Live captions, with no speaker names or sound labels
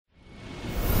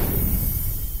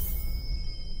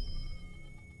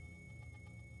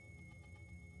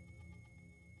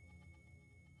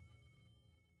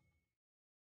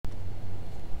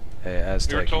Hey,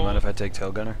 Aztec, you mind if I take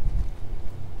tail gunner?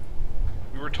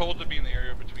 We were told to be in the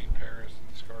area between Paris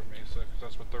and Scarred Mesa, because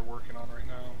that's what they're working on right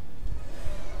now.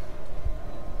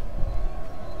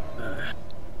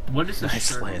 What is this?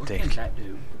 Nice landing. What can that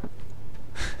do?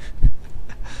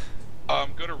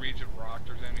 Go to Regent Rock.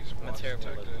 There's enemy squads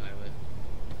detected.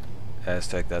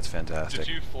 Aztec, that's fantastic. Did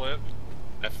you flip?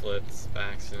 I flipped by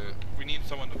accident. We need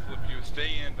someone to flip you.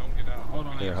 Stay in, don't get out. Hold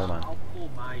on. Here, hold on. I'll pull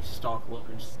my stock look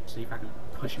and see if I can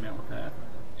push him out with that.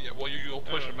 Yeah, well, you'll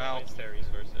push him out. Waste their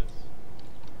resources.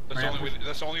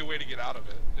 That's the only way to get out of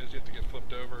it, is you have to get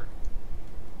flipped over.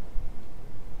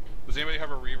 Does anybody have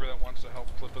a Reaver that wants to help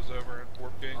flip us over at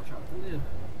Warp Gate? I'll try to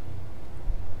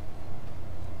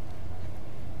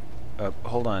live.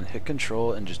 Hold on. Hit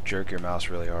control and just jerk your mouse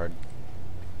really hard.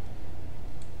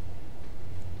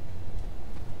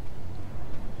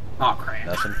 Oh crap.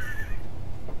 Nothing?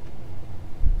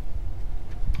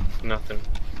 Nothing.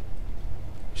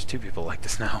 There's two people like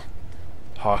this now.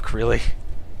 Hawk, really?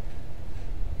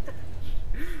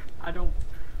 I don't.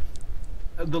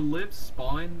 The lift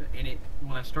spawned, and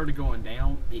when I started going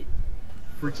down, it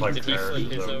freaking. Like Did he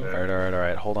flip his over?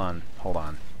 Alright, hold on.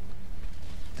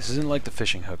 This isn't like the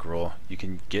fishing hook rule. You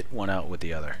can get one out with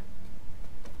the other.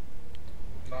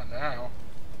 Not now.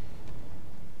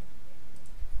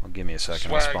 Well, give me a second,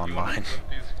 Swag, I'll spawn mine.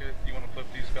 You want to flip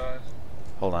these guys?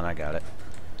 Hold on, I got it.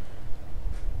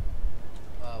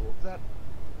 What was that?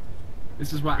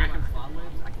 This is why I can fly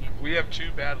lives. I can't. We have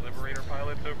two bad Liberator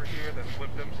pilots over here that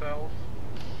flip themselves.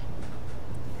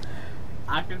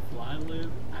 I can fly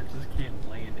live. I just can't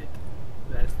land it.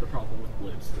 That's the problem with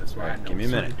lives. That's why I Alright, know give me a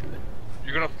so minute. into it.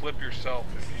 You're gonna flip yourself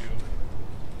if you...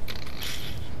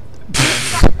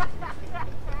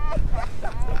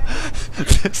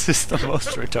 This is the most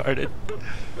retarded.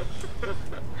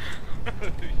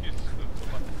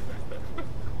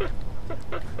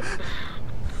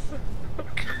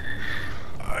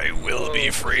 I will be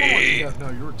free. Yeah, no,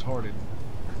 you're retarded.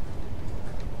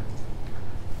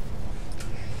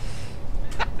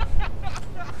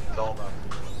 It's all about.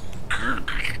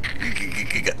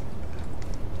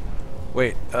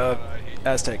 Wait,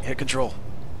 Aztec, hit control.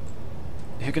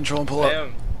 Hit control and pull up.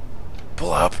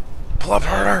 Pull up! Pull up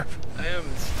harder! I am.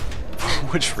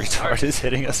 Which retard is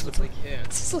hitting us with like Yeah.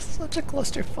 this is such a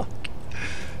clusterfuck.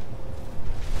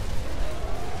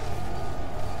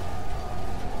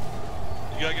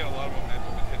 You gotta get a lot of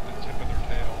momentum and hit the tip of their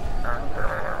tail.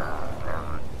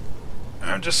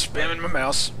 I'm just spamming my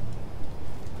mouse.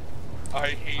 I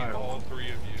hate all three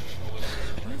of you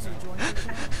in the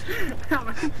Liberator. How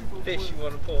many people Fish, flip? you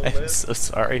want to pull a I'm lift? so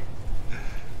sorry.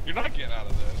 You're not getting out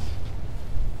of this.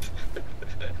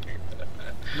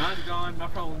 Mine's gone. My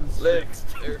problem is Lift.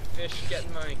 fixed. Or fish, get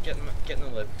in the lift. Get in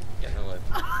the lift.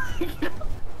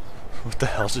 What the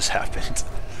hell just happened?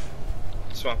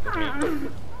 Swap with me.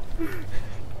 You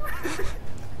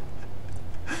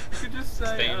could just say,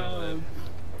 Stay in the lift.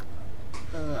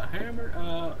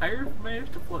 Hammer, Air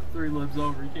managed to flip 3 lives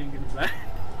over, you can't get it back.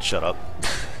 Shut up.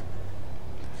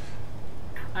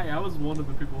 Hey, I was one of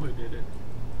the people who did it.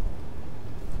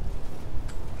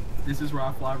 This is where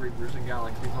I fly Reapers and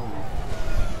Galaxies only.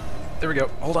 There we go.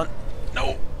 Hold on.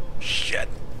 No. Shit.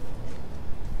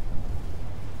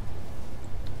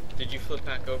 Did you flip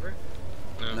back over?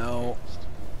 No.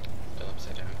 Still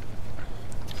upside down.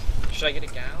 Should I get a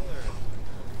gal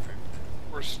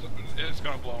or? It's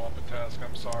gonna blow up a task,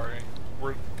 I'm sorry.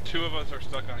 Two of us are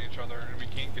stuck on each other and we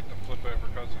can't get the flip over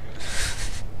because of it.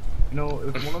 You know,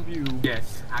 if one of you.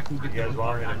 Yes, I can get You guys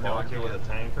want me to volunteer with a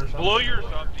tank or something? Blow yours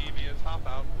up, D3vious. Hop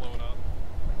out and blow it up.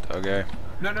 Okay.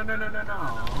 No.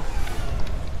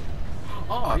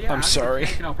 Oh, yeah, I'm sorry.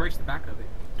 And I'll brace the back of it.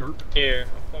 Dirt. Here,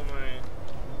 I'll pull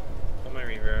my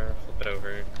Reaver, flip it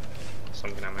over,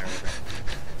 something on my Reaver.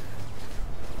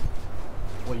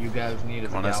 What you guys need is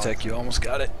Come on, a Aztec, you almost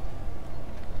got it.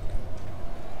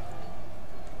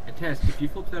 And Tess, if you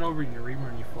flip that over in your Reaver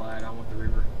and you fly it, I want the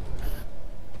Reaver.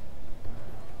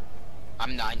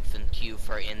 I'm 9th in queue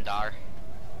for Indar.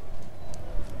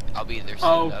 I'll be there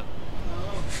soon though.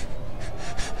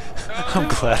 I'm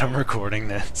glad I'm recording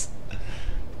this.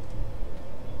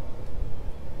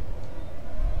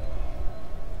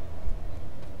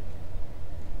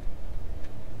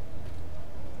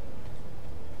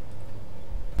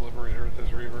 Liberator with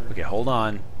his Reaver. Okay, hold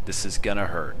on. This is gonna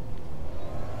hurt.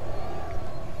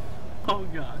 Oh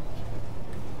god.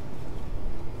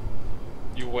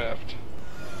 You whiffed.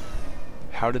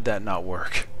 How did that not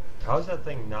work? How's that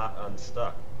thing not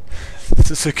unstuck?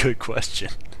 This is a good question.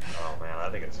 Oh man, I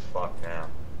think it's fucked now.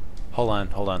 Hold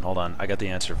on. I got the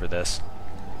answer for this.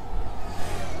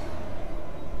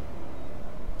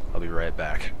 I'll be right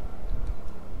back.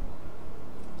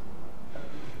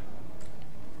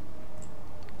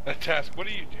 Task, what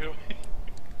are you doing?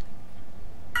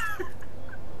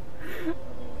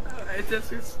 It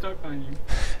just gets stuck on you.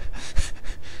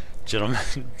 Gentlemen,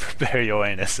 prepare your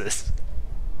anuses.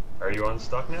 Are you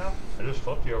unstuck now? I just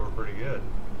flipped you over pretty good.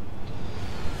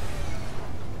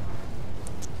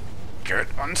 Get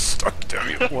unstuck, damn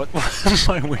you. What?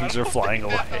 My wings are flying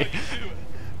away. How you do it.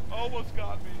 Almost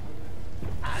got me.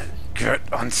 Get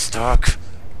unstuck.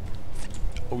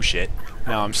 Oh shit.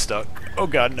 Now I'm stuck. Oh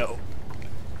god, no.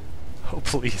 Oh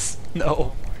please. No.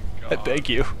 Oh my I God. beg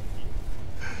you.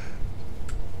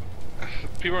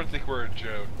 People are gonna think we're a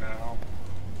joke now.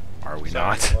 Are we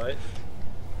Sorry, not? What?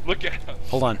 Look at us.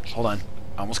 Hold on, hold on.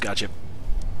 I almost got you.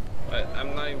 What?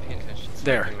 I'm not even paying attention. It's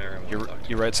There. fucking Mary wants to talk to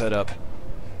You're me. right side up.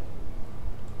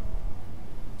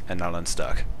 And not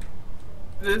unstuck.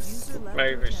 This My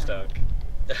Reaper's stuck.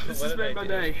 this What has did made I my do?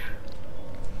 day.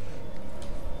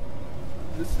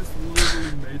 This has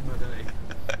literally made my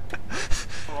day.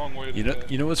 Wrong way to You know, do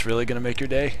it. you know what's really gonna make your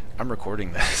day? I'm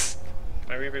recording this.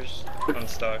 My Reaper's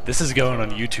unstuck. This is going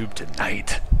on YouTube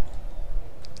tonight.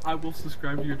 I will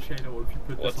subscribe to your channel if you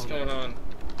put What's this on going there. on?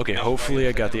 Okay, No, hopefully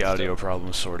I got the fans audio still.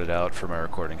 problem sorted out for my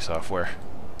recording software.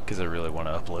 Because I really want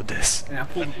to upload this. And I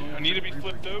pulled I need to be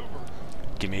flipped over.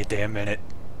 Give me a damn minute.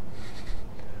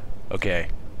 Okay.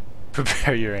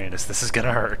 Prepare your anus. This is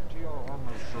gonna hurt.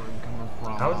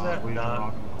 How is that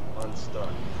not unstuck?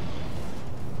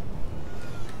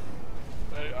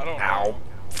 I don't Ow. know.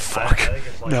 Fuck. I think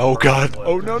it's like No, a God. flip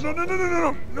Oh, or no, no, no, no, no, no,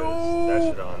 no. something. That No.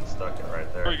 should have unstuck it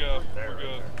right there. There we go. There, We're right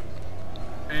good.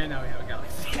 there. And now we have a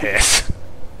galaxy. Piss.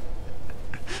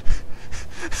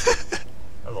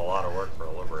 That was a lot of work for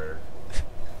a Liberator.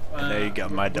 And there you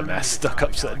got my We're dumb not ass even stuck on a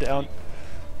upside galaxy. down.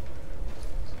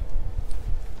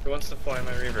 Who wants to fly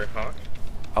my Reaper? Hawk?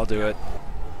 I'll do it.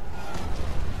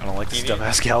 I don't like this You need-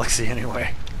 dumbass galaxy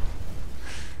anyway.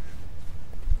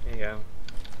 There you go.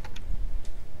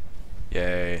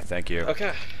 Yay, thank you. Okay,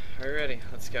 are we ready?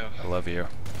 Let's go. I love you.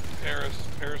 Paris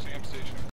Amp Station.